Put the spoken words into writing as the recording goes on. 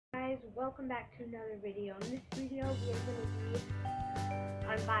guys, welcome back to another video. In this video, we are going to be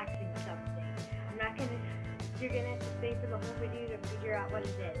unboxing something. You're going to have to stay for the whole video to figure out what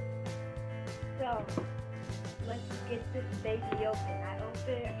it is. So, let's get this baby open. I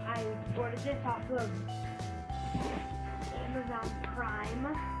ordered this off of Amazon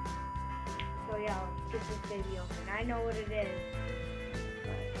Prime. So yeah, let's get this baby open. I know what it is.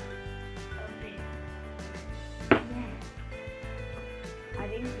 I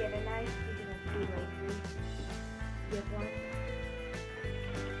didn't get a knife because I'm too lazy to get one.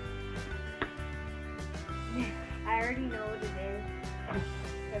 I already know what it is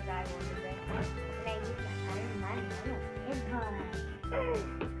because I wanted it. And I use my iron money. I'm a kid boy.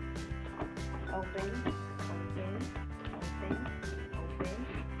 Open.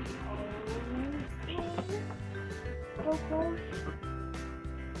 So close.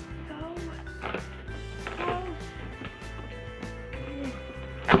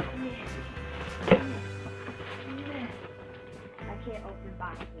 I can't open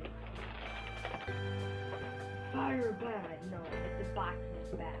boxes. Fire bad. No, it's a box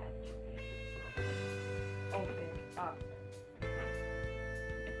is bad. Open up.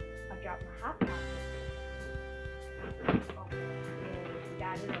 I dropped my hot pocket. Open. And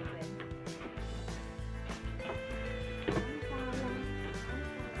got it open.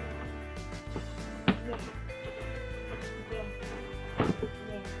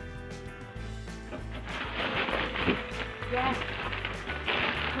 Yes.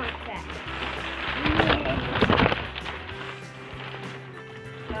 Perfect.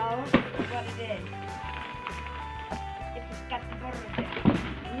 So, what it is. It's a skateboard.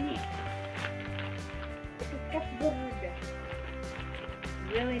 It's a skateboard.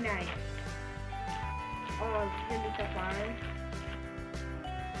 Really nice. Oh, it's gonna be so fun.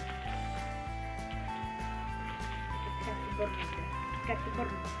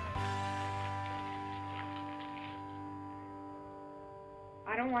 Skateboard.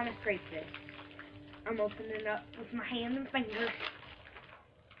 I don't want to scrape this. I'm opening it up with my hand and finger.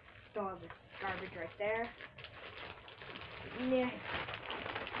 Still have this garbage right there. Yeah.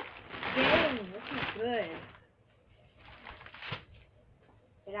 Dang, this is good.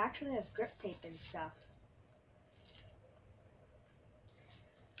 It actually has grip tape and stuff.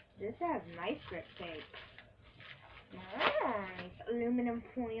 This has nice grip tape. Nice. Aluminum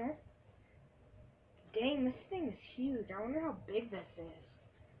foil. Dang, this thing is huge. I wonder how big this is.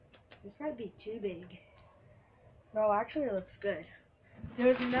 This might be too big. No, actually it looks good.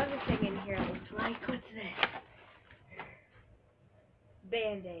 There's another thing in here. It looks like, what's this?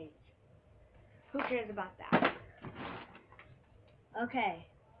 Band-Aids. Who cares about that? Okay.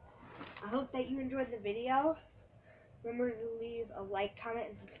 I hope that you enjoyed the video. Remember to leave a like, comment,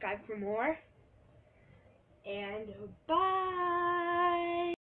 and subscribe for more. And bye!